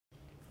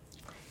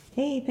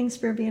Hey, thanks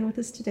for being with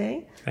us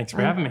today. Thanks for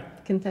having me.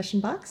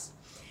 Confession Box.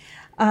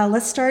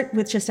 Let's start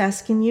with just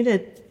asking you to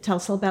tell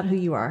us all about who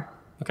you are.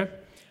 Okay.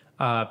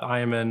 I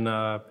am an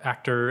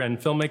actor and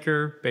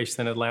filmmaker based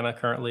in Atlanta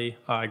currently.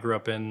 I grew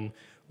up in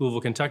Louisville,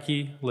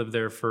 Kentucky, lived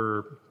there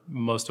for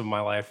most of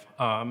my life,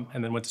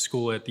 and then went to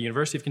school at the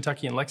University of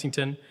Kentucky in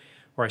Lexington,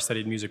 where I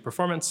studied music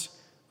performance,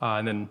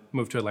 and then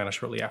moved to Atlanta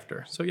shortly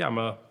after. So yeah, I'm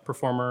a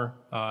performer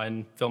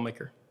and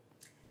filmmaker.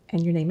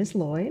 And your name is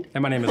Lloyd.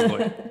 And my name is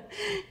Lloyd.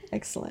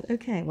 Excellent.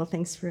 Okay. Well,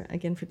 thanks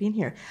again for being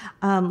here.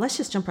 Let's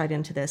just jump right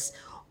into this.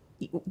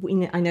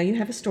 I know you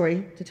have a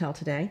story to tell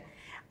today.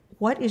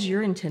 What is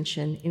your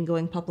intention in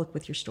going public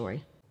with your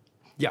story?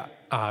 Yeah,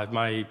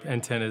 my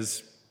intent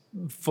is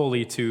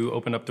fully to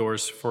open up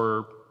doors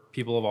for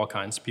people of all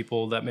kinds,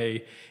 people that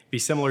may be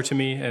similar to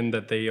me and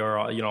that they are,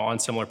 on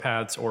similar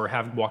paths or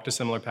have walked a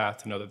similar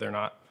path, to know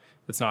that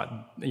it's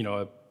not,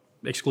 a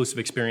exclusive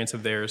experience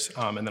of theirs,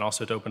 and then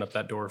also to open up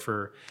that door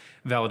for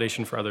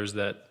validation for others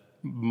that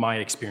my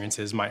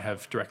experiences might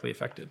have directly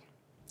affected.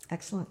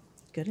 Excellent.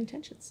 Good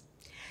intentions.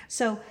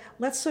 So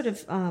let's sort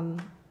of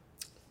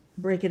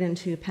break it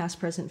into past,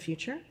 present,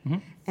 future,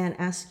 and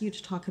ask you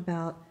to talk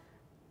about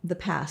the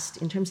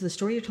past. In terms of the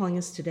story you're telling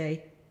us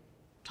today,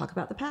 talk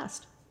about the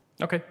past.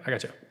 Okay, I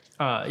got you.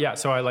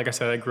 So like I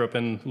said, I grew up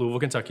in Louisville,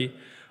 Kentucky.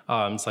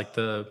 It's like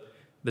the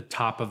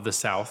top of the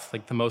South,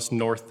 like the most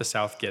north the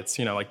South gets,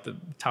 like the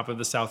top of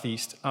the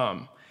Southeast,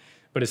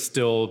 but it's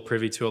still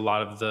privy to a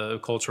lot of the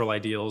cultural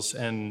ideals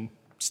and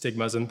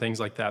stigmas and things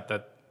like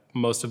that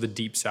most of the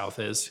deep South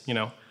is,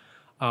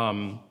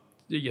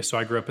 So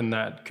I grew up in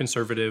that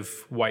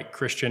conservative white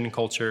Christian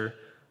culture,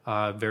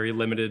 very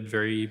limited,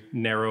 very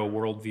narrow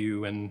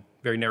worldview and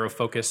very narrow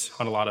focus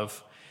on a lot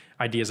of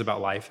ideas about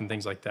life and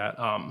things like that.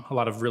 A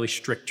lot of really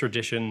strict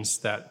traditions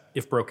that,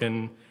 if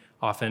broken,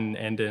 often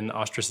end in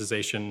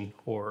ostracization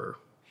or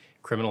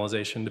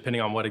criminalization,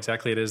 depending on what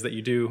exactly it is that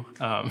you do.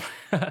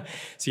 So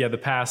yeah, the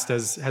past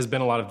has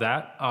been a lot of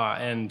that.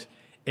 And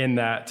in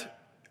that,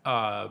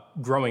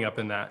 growing up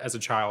in that as a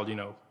child,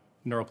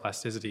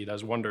 neuroplasticity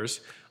does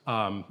wonders.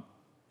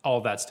 All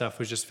of that stuff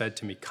was just fed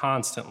to me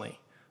constantly,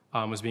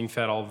 was being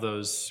fed all of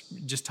those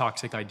just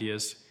toxic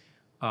ideas.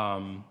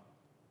 So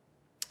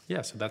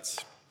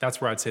that's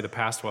where I'd say the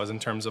past was in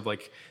terms of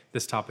like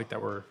this topic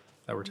that we're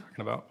talking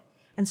about.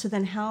 And so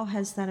then how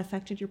has that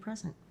affected your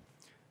present?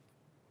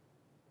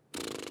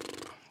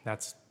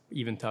 That's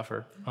even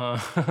tougher.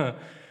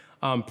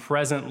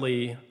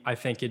 Presently, I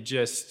think it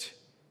just,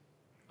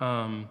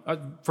 from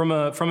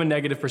a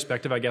negative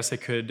perspective, I guess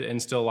it could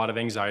instill a lot of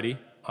anxiety,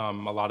 a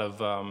lot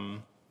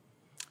of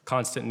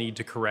constant need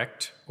to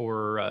correct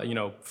or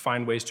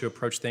find ways to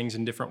approach things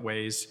in different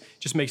ways.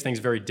 Just makes things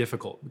very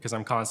difficult because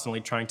I'm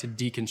constantly trying to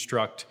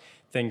deconstruct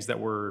things that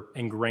were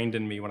ingrained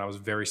in me when I was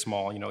very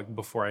small,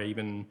 before I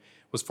even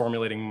was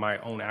formulating my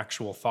own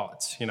actual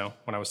thoughts,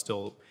 when I was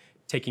still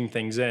taking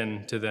things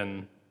in to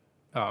then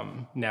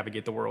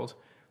navigate the world.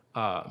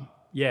 So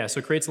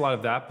it creates a lot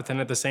of that, but then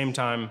at the same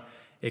time,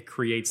 it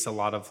creates a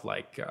lot of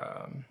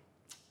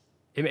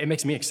it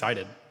makes me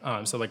excited.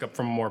 So like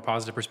from a more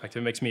positive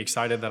perspective, it makes me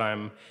excited that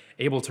I'm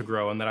able to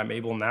grow and that I'm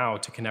able now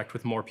to connect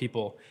with more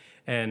people.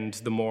 And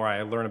the more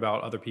I learn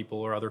about other people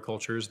or other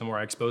cultures, the more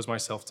I expose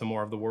myself to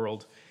more of the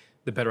world,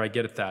 the better I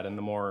get at that and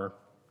the more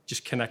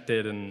just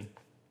connected and,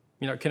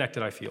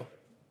 connected I feel.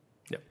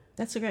 Yep.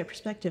 That's a great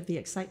perspective, the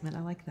excitement.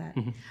 I like that.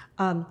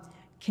 Mm-hmm.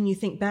 Can you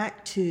think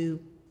back to,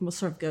 we'll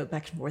sort of go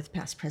back and forth,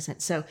 past,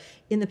 present. So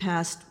in the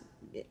past,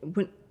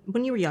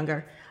 when you were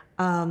younger,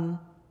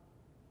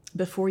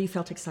 before you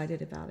felt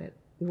excited about it,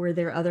 were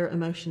there other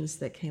emotions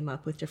that came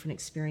up with different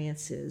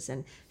experiences?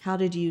 And how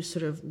did you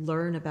sort of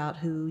learn about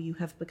who you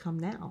have become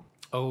now?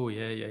 Oh,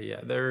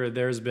 yeah.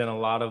 There's been a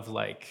lot of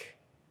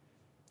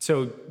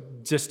so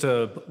just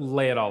to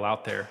lay it all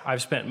out there,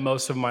 I've spent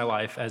most of my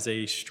life as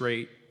a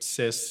straight,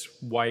 cis,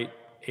 white,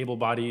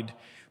 able-bodied,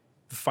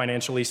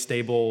 financially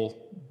stable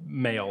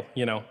male,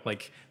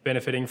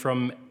 benefiting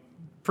from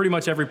pretty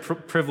much every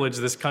privilege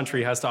this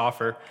country has to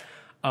offer.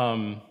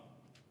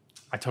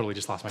 I totally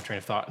just lost my train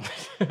of thought.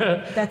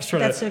 That's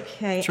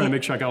okay. Trying to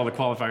make sure I got all the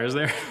qualifiers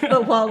there.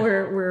 But while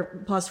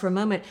we're paused for a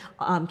moment,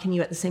 can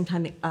you at the same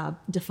time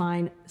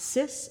define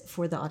cis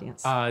for the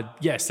audience?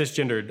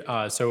 Cisgendered.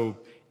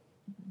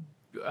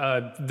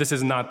 This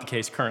is not the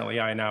case currently.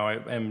 I now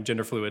am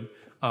gender fluid.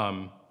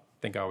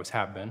 Think I always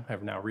have been.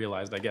 I've now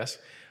realized, I guess.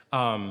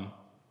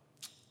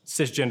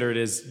 Cisgendered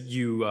is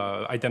you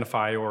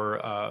identify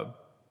or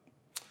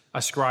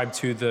ascribe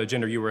to the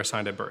gender you were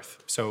assigned at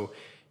birth. So,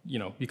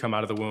 you come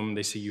out of the womb,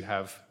 they see you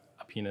have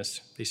a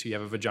penis, they see you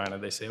have a vagina,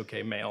 they say,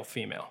 okay, male,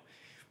 female.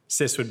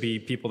 Cis would be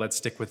people that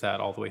stick with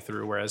that all the way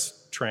through,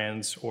 whereas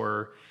trans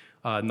or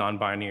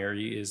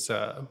non-binary is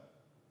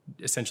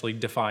essentially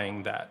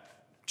defying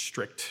that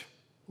strict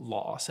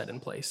law set in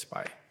place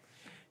by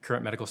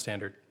current medical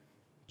standard.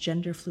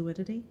 Gender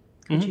fluidity?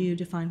 Could you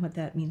define what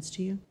that means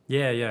to you?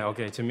 Yeah.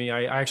 Okay. To me,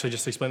 I actually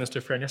just explained this to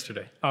a friend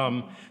yesterday.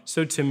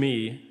 So to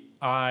me,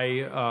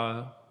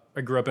 I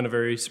grew up in a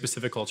very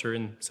specific culture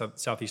in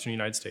southeastern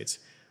United States,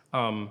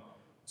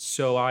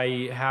 So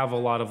I have a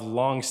lot of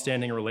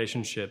long-standing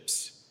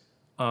relationships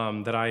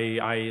that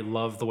I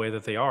love the way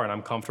that they are, and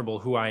I'm comfortable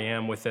who I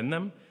am within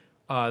them.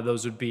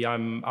 Those would be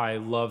I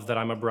love that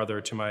I'm a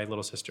brother to my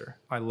little sister.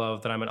 I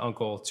love that I'm an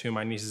uncle to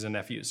my nieces and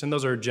nephews, and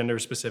those are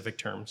gender-specific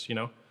terms, you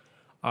know.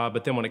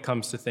 But then when it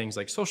comes to things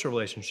like social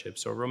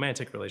relationships or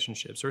romantic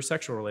relationships or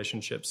sexual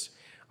relationships,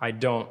 I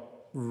don't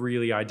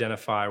really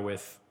identify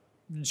with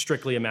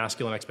strictly a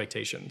masculine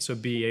expectation. So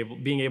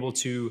being able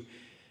to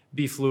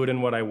be fluid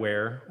in what I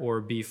wear,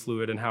 or be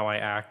fluid in how I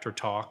act or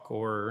talk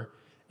or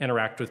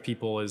interact with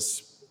people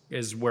is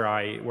where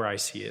I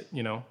see it,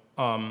 you know.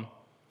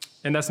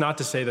 And that's not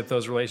to say that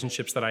those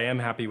relationships that I am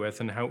happy with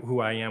and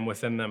who I am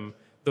within them,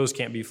 those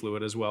can't be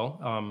fluid as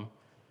well.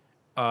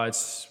 I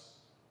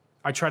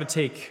try to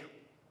take,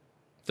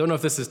 don't know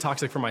if this is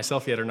toxic for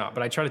myself yet or not,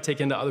 but I try to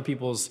take into other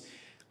people's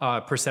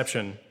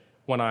perception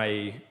when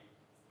I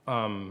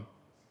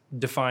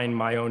define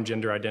my own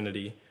gender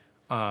identity.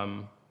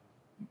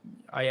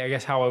 I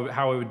guess how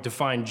I would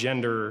define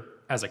gender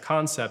as a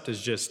concept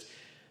is just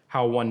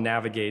how one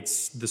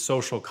navigates the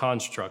social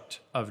construct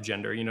of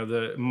gender. You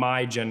know,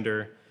 my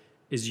gender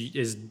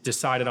is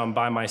decided on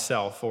by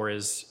myself, or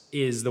is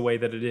the way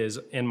that it is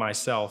in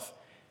myself,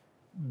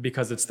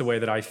 because it's the way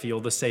that I feel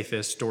the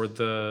safest or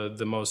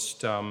the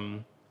most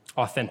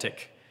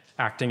authentic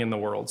acting in the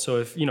world. So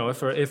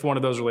if one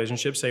of those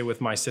relationships, say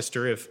with my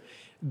sister, if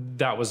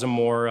that was a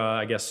more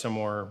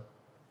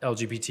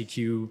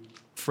LGBTQ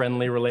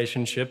friendly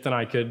relationship, then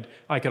I could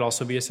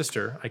also be a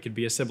sister. I could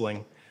be a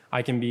sibling.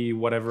 I can be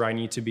whatever I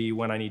need to be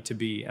when I need to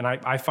be. And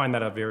I find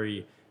that a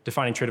very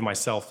defining trait of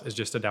myself is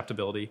just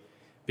adaptability,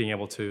 being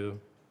able to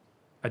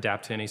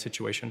adapt to any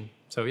situation.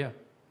 So yeah.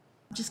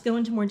 Just go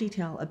into more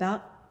detail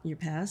about your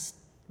past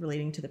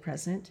relating to the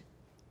present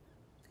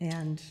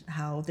and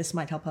how this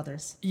might help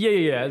others.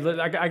 Yeah.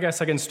 I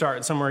guess I can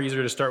start. Somewhere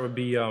easier to start would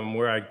be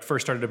where I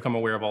first started to become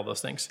aware of all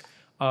those things.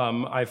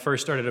 I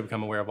first started to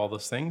become aware of all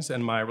those things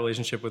in my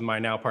relationship with my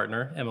now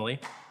partner, Emily.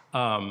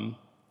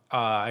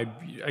 I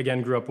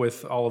again grew up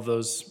with all of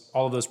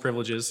those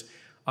privileges.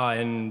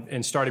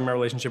 And starting my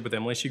relationship with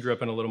Emily, she grew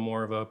up in a little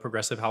more of a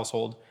progressive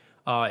household.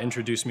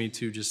 Introduced me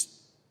to just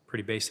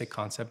pretty basic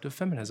concept of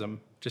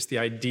feminism, just the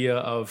idea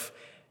of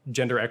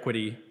gender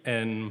equity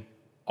in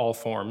all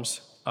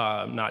forms,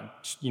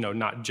 not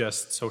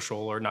just social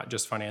or not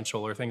just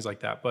financial or things like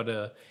that,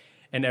 but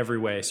in every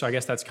way. So I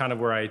guess that's kind of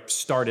where I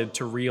started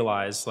to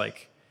realize,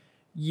 like,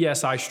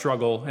 yes, I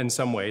struggle in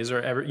some ways,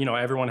 or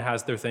everyone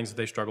has their things that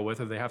they struggle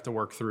with or they have to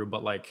work through,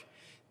 but like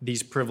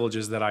these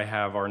privileges that I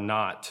have are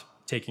not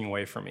taking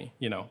away from me,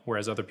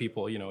 whereas other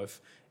people,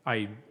 if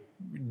I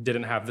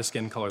didn't have the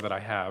skin color that I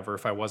have, or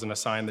if I wasn't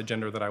assigned the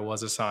gender that I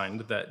was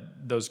assigned,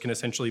 that those can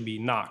essentially be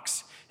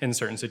knocks in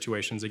certain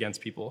situations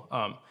against people.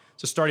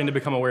 So starting to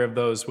become aware of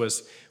those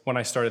was when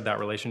I started that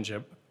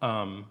relationship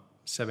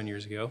 7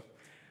 years ago.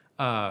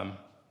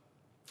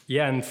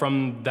 And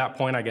from that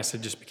point, I guess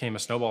it just became a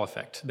snowball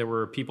effect. There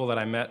were people that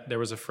I met. There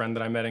was a friend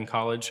that I met in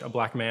college, a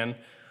black man,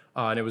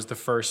 and it was the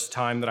first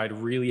time that I'd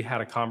really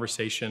had a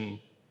conversation,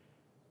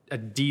 a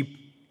deep,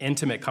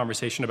 intimate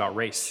conversation about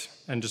race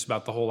and just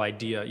about the whole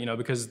idea,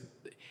 because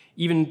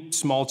even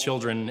small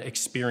children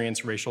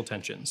experience racial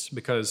tensions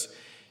because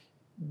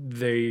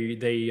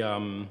they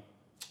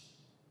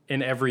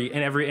in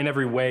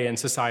every way in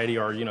society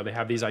are, they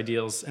have these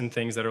ideals and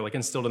things that are like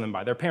instilled in them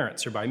by their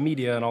parents or by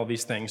media and all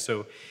these things.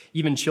 So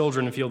even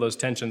children feel those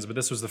tensions, but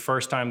this was the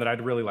first time that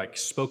I'd really like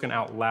spoken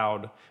out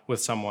loud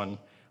with someone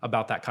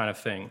about that kind of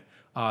thing.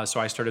 So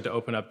I started to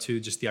open up to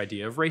just the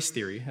idea of race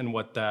theory and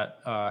what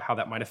how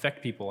that might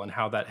affect people and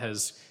how that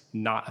has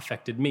not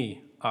affected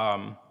me.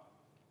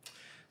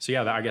 So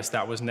yeah, I guess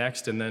that was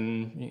next, and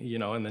then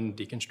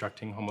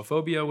deconstructing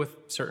homophobia with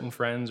certain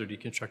friends or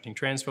deconstructing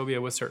transphobia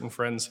with certain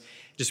friends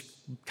just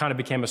kind of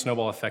became a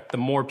snowball effect. The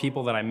more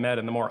people that I met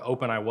and the more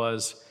open I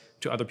was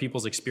to other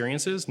people's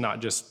experiences,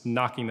 not just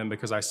knocking them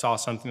because I saw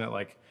something that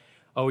like,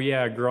 oh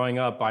yeah, growing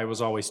up I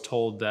was always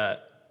told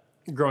that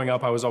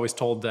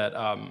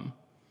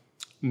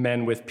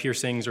men with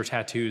piercings or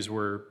tattoos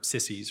were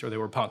sissies or they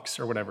were punks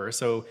or whatever.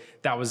 So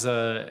that was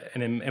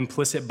an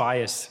implicit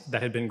bias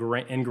that had been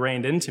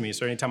ingrained into me.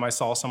 So anytime I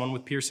saw someone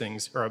with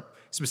piercings, or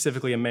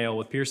specifically a male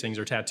with piercings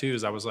or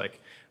tattoos, I was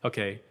like,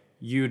 okay,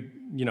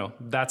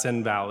 that's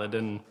invalid,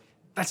 and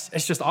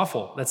it's just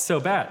awful. That's so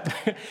bad.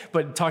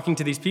 But talking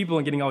to these people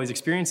and getting all these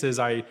experiences,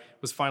 I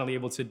was finally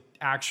able to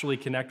actually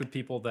connect with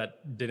people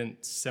that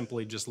didn't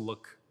simply just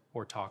look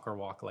or talk or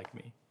walk like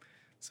me.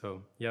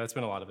 So yeah, that's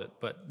been a lot of it.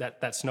 But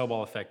that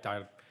snowball effect,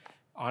 I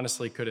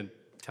honestly couldn't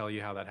tell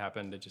you how that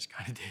happened. It just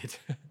kind of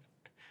did.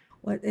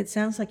 Well, it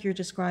sounds like you're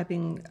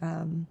describing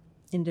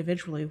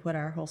individually what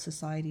our whole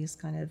society is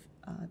kind of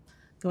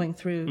going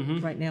through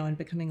right now and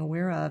becoming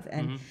aware of.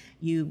 And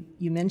you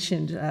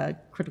mentioned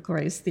critical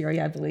race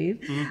theory, I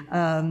believe,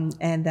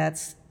 and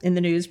that's in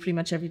the news pretty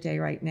much every day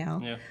right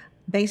now. Yeah.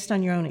 Based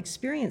on your own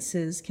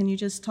experiences, can you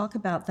just talk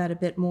about that a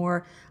bit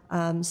more?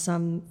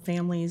 Some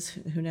families,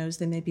 who knows,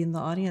 they may be in the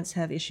audience,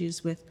 have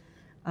issues with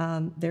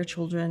their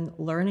children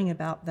learning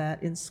about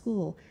that in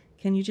school.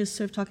 Can you just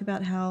sort of talk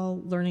about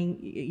how learning,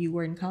 you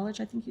were in college,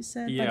 I think you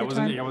said? Yeah, by it the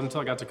time? wasn't until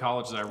I got to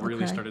college that I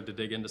really Okay. started to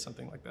dig into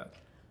something like that.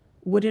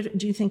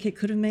 Do you think it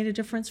could have made a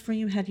difference for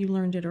you had you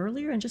learned it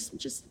earlier? And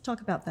just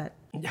talk about that.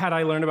 Had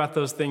I learned about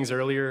those things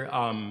earlier,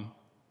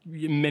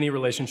 many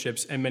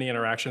relationships and many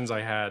interactions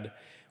I had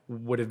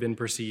would have been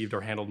perceived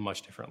or handled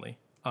much differently.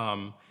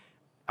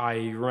 I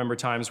remember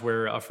times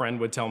where a friend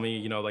would tell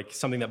me, like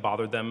something that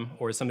bothered them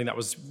or something that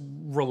was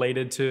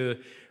related to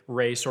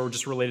race or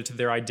just related to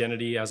their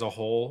identity as a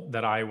whole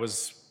that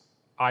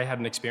I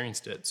hadn't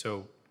experienced it.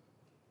 So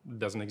it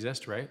doesn't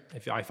exist, right?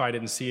 If I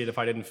didn't see it, if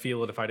I didn't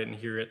feel it, if I didn't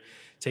hear it,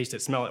 taste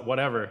it, smell it,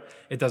 whatever,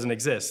 it doesn't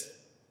exist.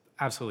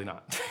 Absolutely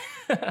not.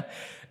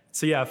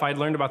 So yeah, if I'd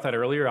learned about that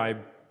earlier, I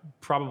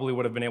probably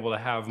would have been able to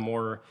have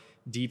more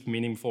deep,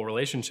 meaningful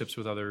relationships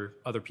with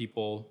other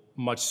people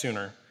much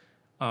sooner.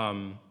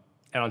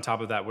 And on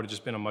top of that, would have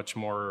just been a much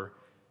more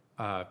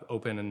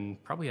open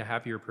and probably a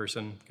happier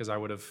person because I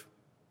would have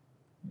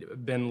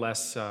been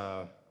less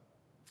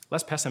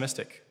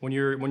pessimistic. When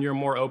you're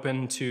more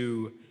open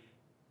to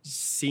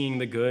seeing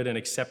the good and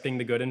accepting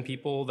the good in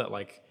people, that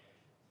like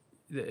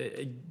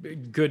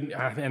good,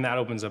 and that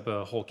opens up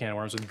a whole can of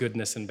worms with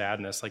goodness and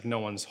badness. Like no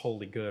one's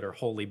wholly good or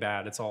wholly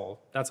bad. That's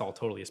all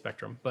totally a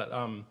spectrum. But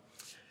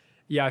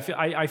yeah,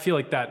 I feel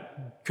like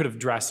that could have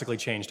drastically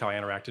changed how I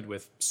interacted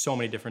with so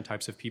many different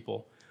types of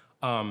people.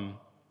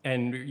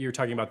 And you're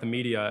talking about the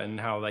media and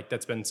how like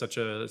that's been such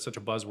a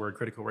buzzword,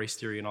 critical race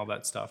theory and all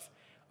that stuff.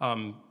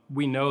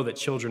 We know that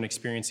children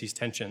experience these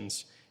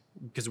tensions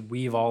because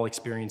we've all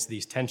experienced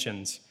these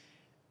tensions.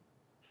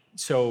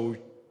 So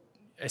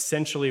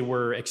essentially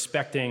we're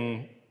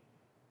expecting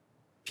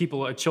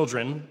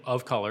children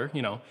of color,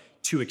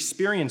 to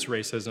experience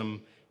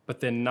racism, but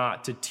then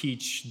not to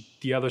teach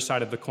the other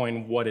side of the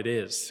coin what it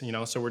is,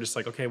 So we're just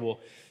like, okay, well,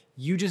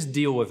 you just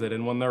deal with it,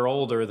 and when they're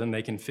older, then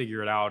they can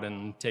figure it out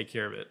and take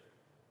care of it.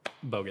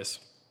 Bogus.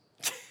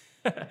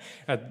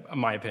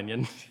 My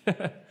opinion.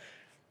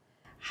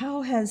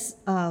 How has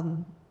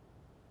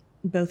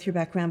both your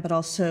background, but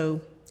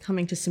also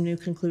coming to some new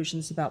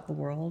conclusions about the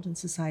world and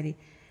society,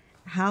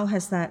 how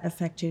has that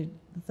affected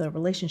the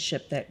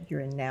relationship that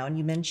you're in now? And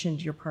you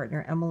mentioned your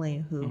partner,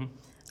 Emily, who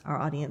our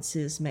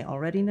audiences may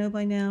already know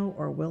by now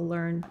or will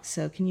learn.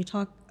 So can you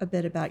talk a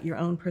bit about your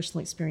own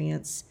personal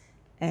experience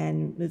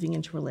and moving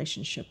into a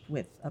relationship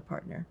with a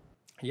partner?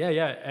 Yeah.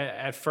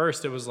 At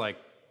first, it was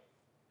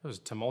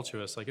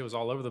tumultuous. Like it was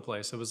all over the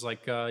place. It was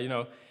like,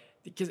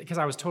 because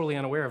I was totally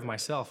unaware of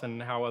myself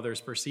and how others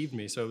perceived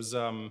me. So it was,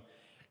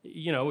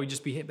 we'd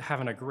just be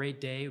having a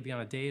great day. We'd be on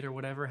a date or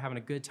whatever, having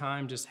a good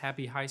time, just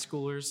happy high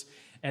schoolers.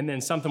 And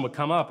then something would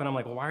come up and I'm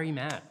like, well, why are you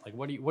mad? Like,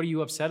 what are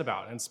you upset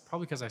about? And it's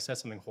probably because I said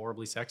something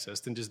horribly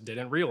sexist and just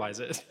didn't realize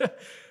it.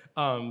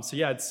 So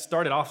yeah, it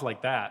started off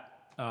like that.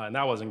 And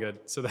that wasn't good.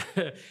 So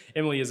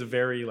Emily is a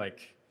very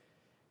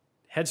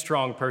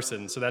headstrong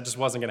person. So that just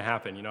wasn't going to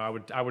happen.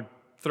 I would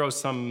throw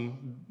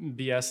some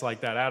BS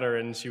like that at her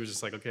and she was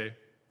just like, okay,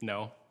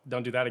 no,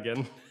 don't do that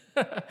again.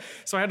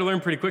 So I had to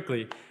learn pretty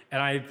quickly.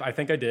 And I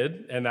think I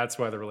did. And that's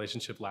why the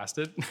relationship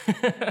lasted.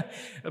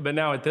 But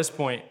now at this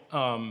point,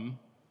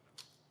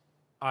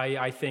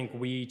 I think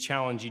we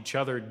challenge each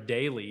other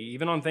daily,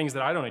 even on things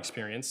that I don't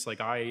experience. Like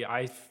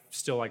I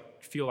still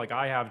feel like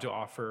I have to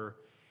offer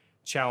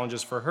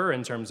challenges for her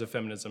in terms of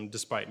feminism,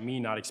 despite me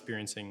not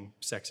experiencing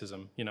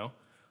sexism,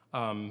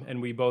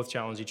 and we both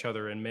challenge each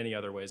other in many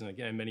other ways, and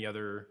again, many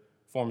other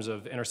forms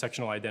of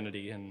intersectional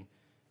identity and,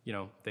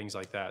 things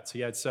like that. So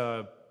yeah, it's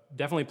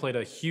definitely played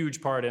a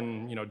huge part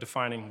in,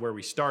 defining where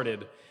we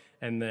started,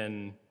 and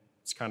then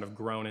it's kind of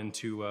grown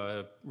into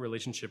a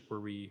relationship where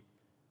we,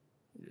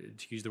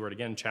 to use the word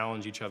again,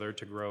 challenge each other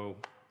to grow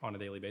on a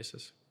daily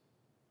basis.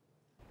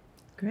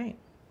 Great.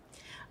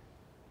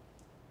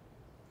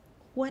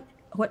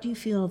 What do you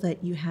feel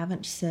that you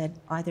haven't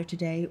said either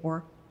today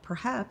or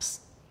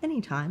perhaps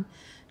anytime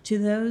to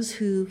those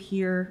who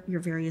hear your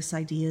various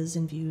ideas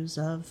and views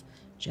of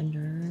gender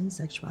and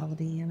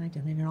sexuality and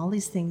identity and all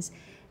these things,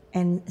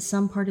 and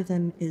some part of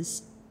them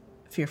is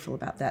fearful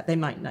about that? They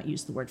might not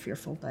use the word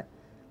fearful, but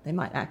they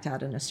might act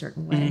out in a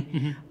certain way.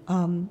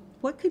 Mm-hmm.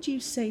 What could you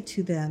say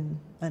to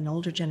them, an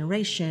older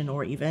generation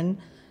or even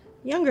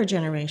younger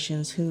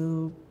generations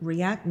who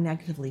react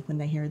negatively when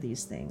they hear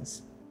these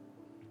things?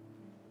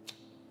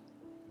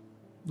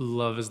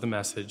 Love is the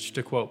message.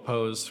 To quote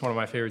Pose, one of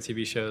my favorite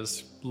TV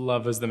shows,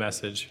 love is the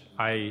message.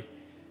 I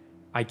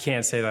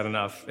can't say that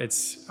enough.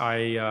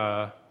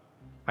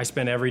 I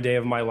spend every day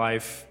of my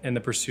life in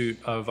the pursuit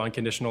of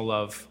unconditional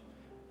love,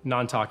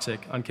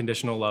 non-toxic,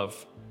 unconditional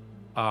love.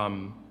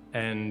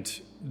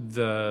 And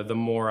the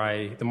more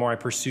I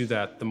pursue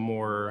that, the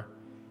more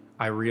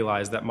I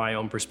realize that my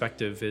own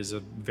perspective is a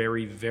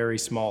very, very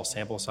small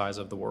sample size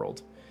of the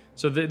world.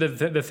 So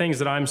the things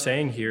that I'm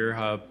saying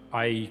here,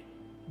 I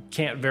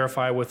can't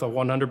verify with a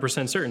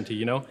 100%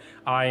 certainty.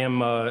 I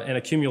am an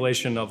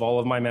accumulation of all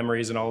of my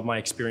memories and all of my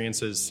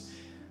experiences,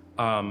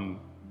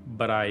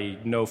 but I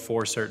know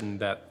for certain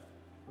that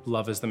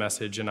love is the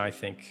message, and I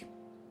think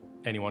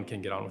anyone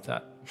can get on with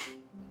that.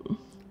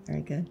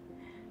 Very good.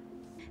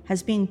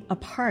 has being a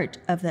part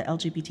of the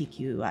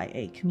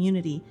LGBTQIA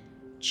community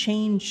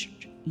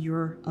changed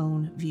your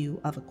own view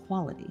of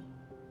equality?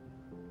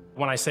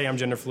 When I say I'm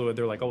gender fluid,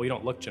 they're like, oh, you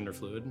don't look gender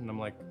fluid. And I'm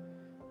like,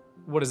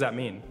 what does that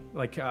mean?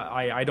 Like,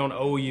 I don't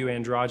owe you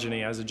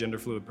androgyny as a gender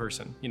fluid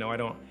person. You know, I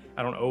don't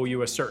owe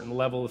you a certain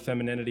level of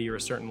femininity or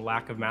a certain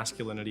lack of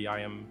masculinity. I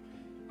am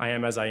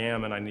as I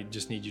am, and I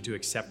just need you to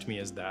accept me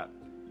as that.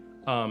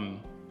 And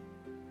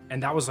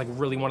that was like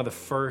really one of the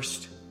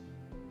first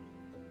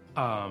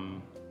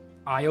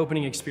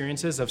eye-opening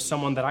experiences of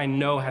someone that I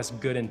know has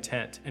good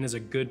intent and is a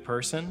good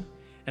person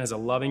and is a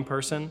loving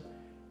person,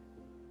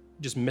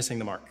 just missing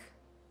the mark.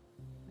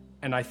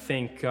 And I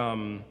think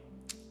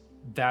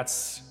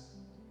that's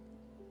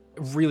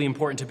really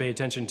important to pay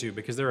attention to,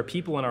 because there are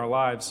people in our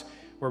lives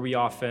where we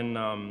often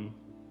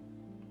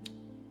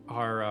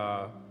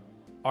our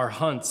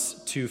hunts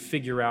to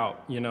figure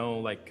out, you know,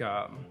 like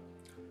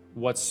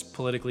what's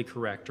politically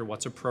correct or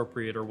what's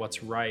appropriate or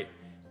what's right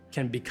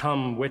can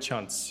become witch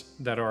hunts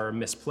that are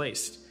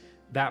misplaced.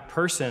 That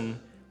person,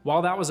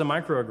 while that was a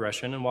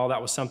microaggression and while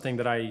that was something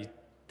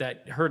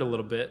that hurt a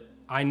little bit,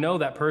 I know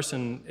that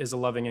person is a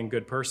loving and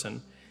good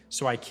person,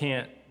 so I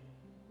can't,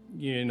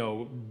 you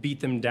know, beat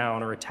them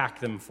down or attack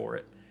them for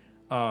it.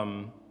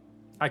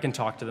 I can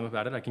talk to them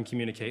about it. I can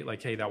communicate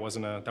like, hey, that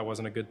wasn't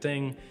a good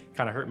thing,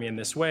 kind of hurt me in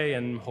this way,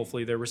 and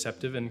hopefully they're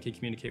receptive and can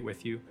communicate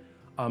with you.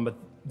 But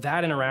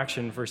that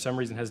interaction, for some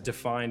reason, has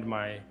defined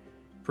my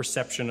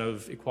perception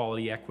of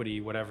equality, equity,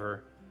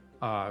 whatever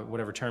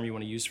term you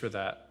want to use for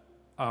that.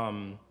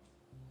 That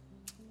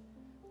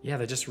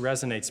just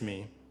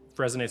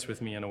resonates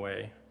with me in a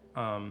way.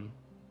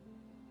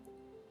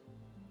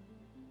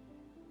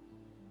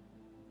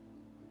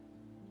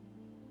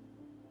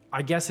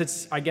 I guess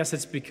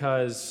it's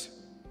because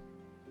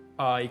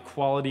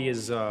equality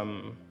is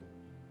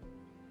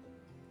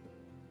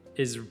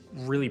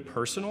really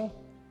personal.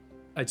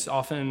 It's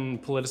often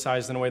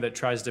politicized in a way that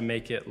tries to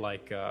make it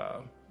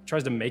a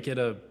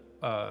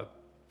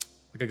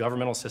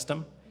governmental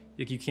system.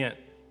 Like, you can't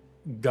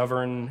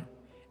govern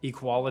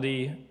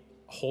equality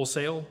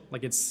wholesale.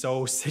 Like, it's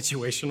so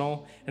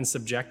situational and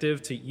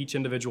subjective to each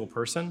individual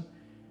person.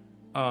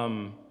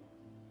 So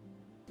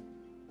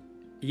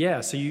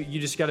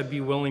you just got to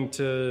be willing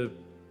to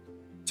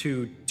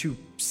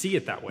see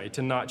it that way,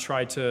 to not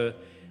try to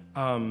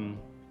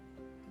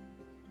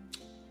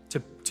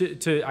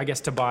I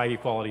guess to buy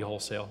equality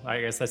wholesale.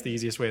 I guess that's the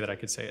easiest way that I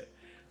could say it.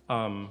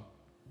 I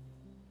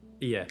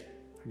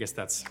guess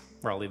that's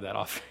where I'll leave that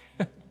off.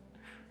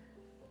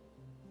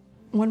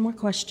 One more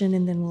question,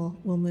 and then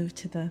we'll move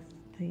to the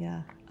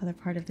other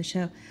part of the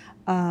show.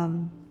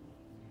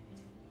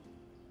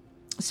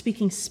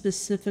 Speaking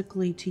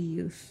specifically to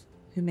youth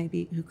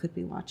who could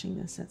be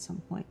watching this at some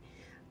point,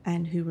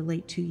 and who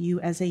relate to you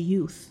as a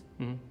youth,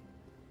 mm-hmm.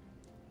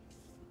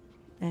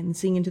 and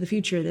seeing into the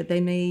future that they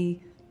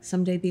may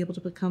someday be able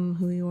to become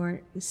who you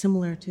are,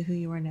 similar to who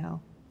you are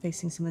now,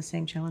 facing some of the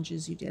same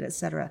challenges you did,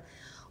 etc.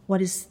 What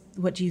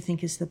do you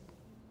think is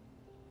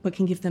what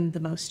can give them the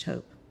most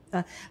hope?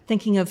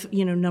 Thinking of,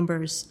 you know,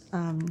 numbers,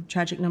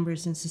 tragic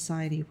numbers in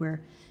society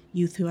where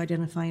youth who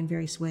identify in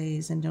various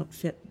ways and don't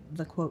fit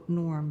the quote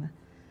norm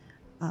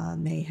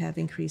may have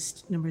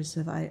increased numbers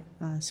of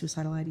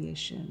suicidal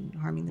ideation,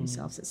 harming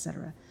themselves,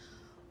 etc.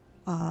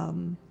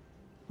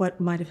 What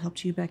might have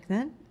helped you back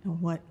then,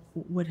 and what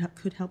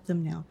could help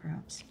them now,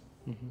 perhaps?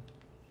 Mm-hmm.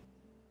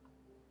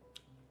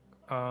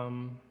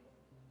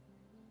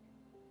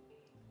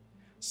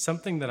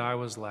 Something that I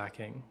was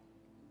lacking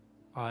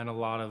in a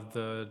lot of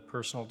the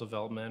personal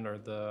development,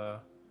 or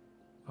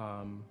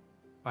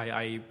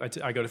I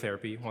go to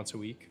therapy once a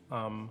week,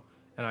 and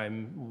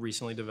I'm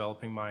recently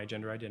developing my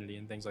gender identity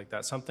and things like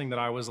that. Something that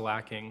I was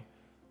lacking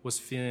was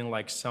feeling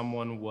like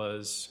someone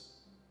was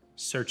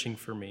searching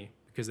for me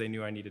because they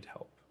knew I needed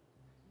help.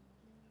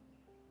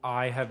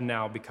 I have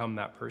now become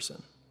that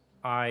person.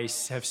 I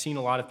have seen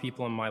a lot of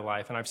people in my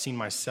life, and I've seen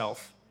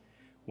myself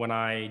when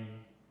I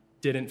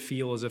didn't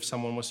feel as if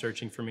someone was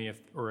searching for me,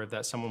 or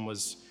that someone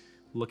was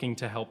looking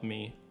to help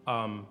me.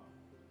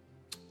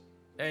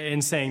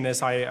 In saying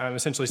this, I'm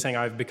essentially saying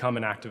I've become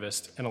an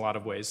activist in a lot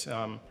of ways.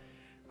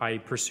 I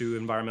pursue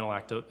environmental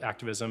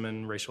activism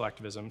and racial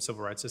activism,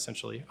 civil rights,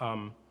 essentially.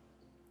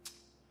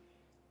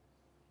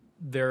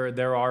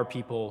 There are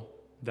people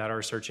that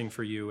are searching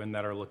for you and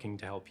that are looking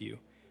to help you.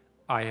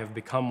 I have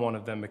become one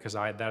of them because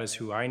that is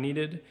who I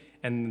needed,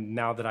 and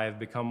now that I have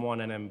become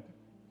one and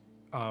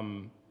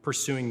am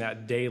pursuing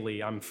that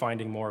daily, I'm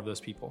finding more of those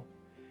people.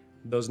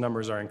 Those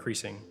numbers are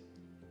increasing.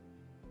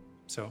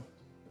 So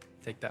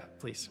take that,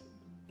 please.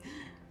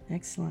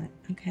 Excellent.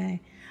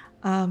 Okay.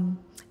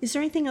 Is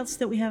there anything else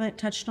that we haven't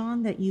touched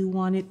on that you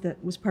wanted,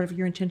 that was part of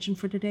your intention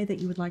for today, that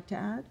you would like to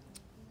add?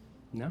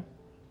 No,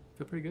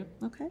 feel pretty good.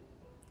 Okay,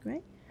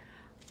 great.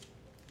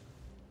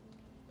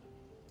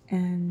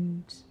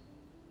 And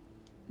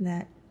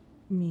that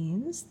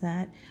means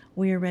that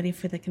we are ready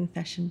for the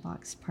confession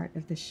box part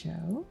of the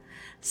show.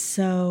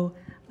 So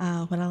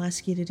what I'll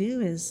ask you to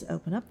do is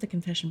open up the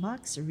confession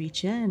box,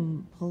 reach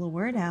in, pull a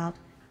word out,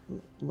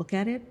 look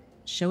at it,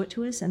 show it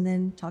to us, and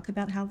then talk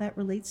about how that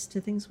relates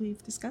to things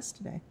we've discussed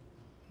today.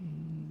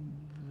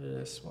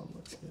 This one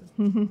looks good.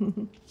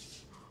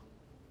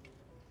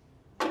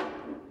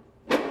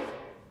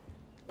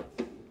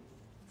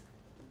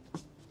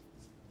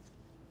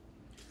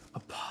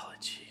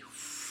 Apology.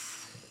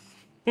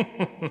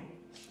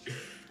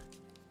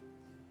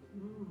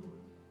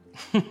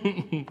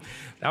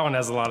 That one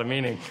has a lot of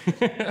meaning.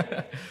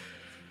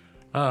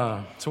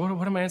 So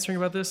what am I answering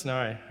about this?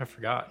 No, I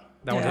forgot.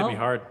 That one hit me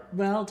hard.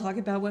 Well, talk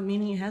about what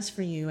meaning it has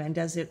for you, and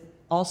does it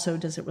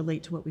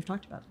relate to what we've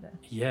talked about today?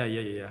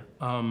 Yeah.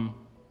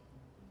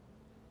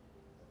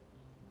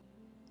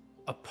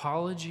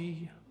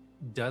 Apology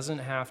doesn't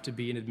have to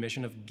be an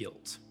admission of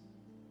guilt.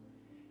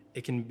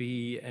 It can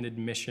be an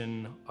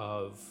admission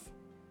of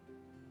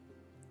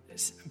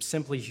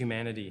simply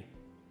humanity.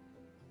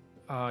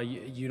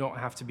 You don't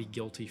have to be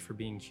guilty for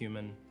being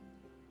human.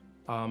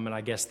 And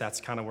I guess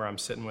that's kind of where I'm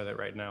sitting with it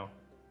right now.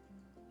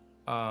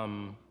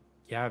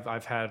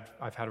 I've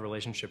had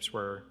relationships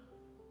where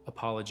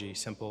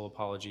simple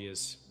apology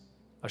is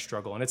a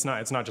struggle, and it's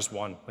not just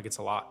one, like it's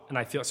a lot. And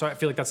I feel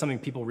like that's something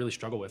people really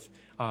struggle with.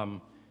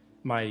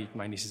 My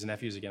nieces and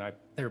nephews, again,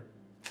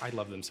 I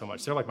love them so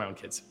much. They're like my own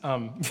kids.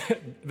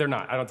 They're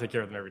not. I don't take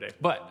care of them every day,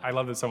 but I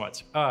love them so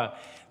much.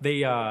 They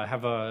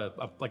have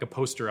a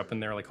poster up in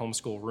their like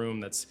homeschool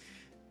room that's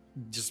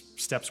just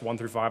steps 1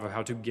 through 5 of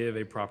how to give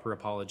a proper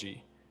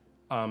apology.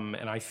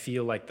 And I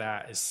feel like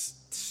that is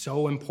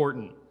so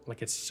important.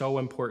 Like it's so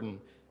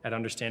important at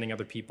understanding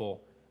other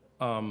people.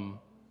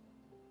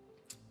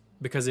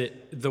 Because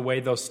the way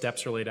those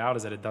steps are laid out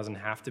is that it doesn't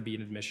have to be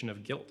an admission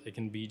of guilt. It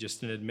can be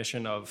just an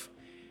admission of,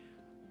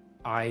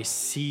 I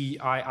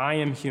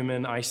am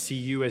human, I see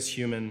you as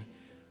human,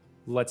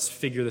 let's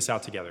figure this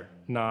out together.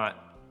 Not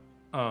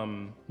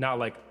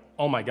like,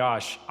 oh my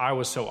gosh, I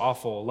was so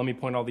awful, let me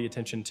point all the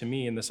attention to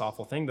me and this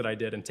awful thing that I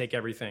did and take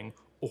everything,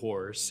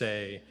 or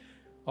say,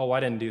 oh, I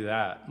didn't do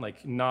that,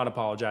 like not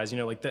apologize.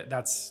 Like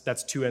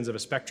that's two ends of a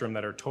spectrum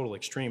that are total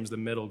extremes. The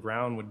middle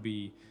ground would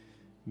be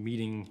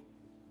meeting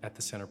at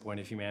the center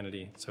point of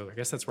humanity. So I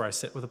guess that's where I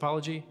sit with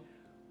apology.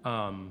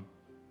 It's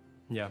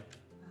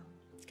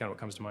kind of what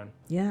comes to mind.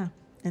 Yeah,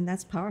 and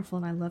that's powerful,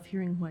 and I love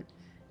hearing what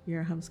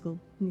your homeschool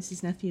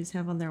nieces, nephews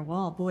have on their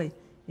wall. Boy,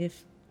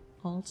 if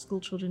all school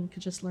children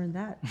could just learn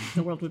that,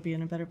 the world would be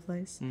in a better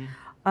place.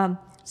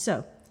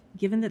 So,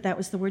 given that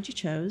was the word you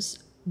chose,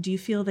 do you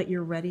feel that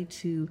you're ready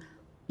to,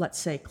 let's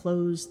say,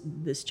 close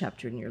this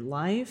chapter in your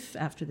life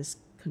after this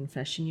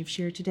confession you've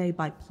shared today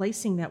by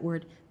placing that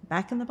word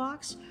back in the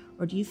box?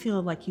 Or do you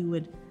feel like you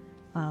would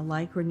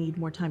like or need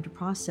more time to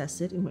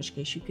process it, in which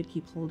case you could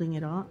keep holding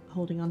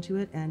on to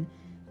it and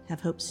have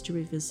hopes to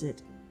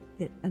revisit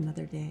it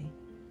another day?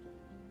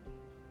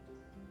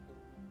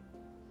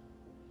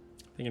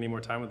 I think I need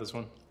more time with this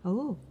one.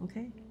 Oh,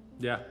 okay.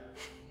 Yeah.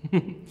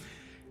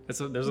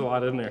 There's a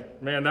lot in there.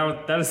 Man,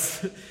 that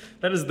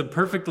is the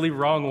perfectly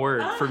wrong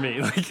word for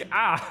me. Like,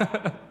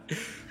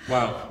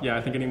 Wow. Yeah,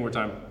 I think I need more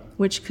time.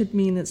 Which could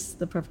mean it's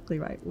the perfectly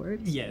right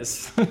word.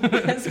 Yes.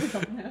 As we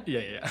all know.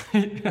 Yeah.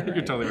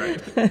 You're totally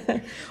right.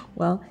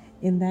 Well,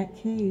 in that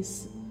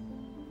case,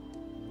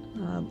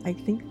 I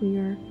think we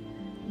are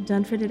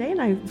done for today,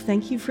 and I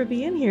thank you for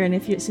being here.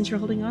 And since you're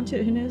holding on to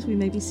it, who knows, we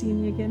may be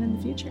seeing you again in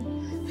the future.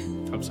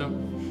 Hope so.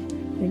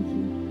 Thank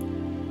you.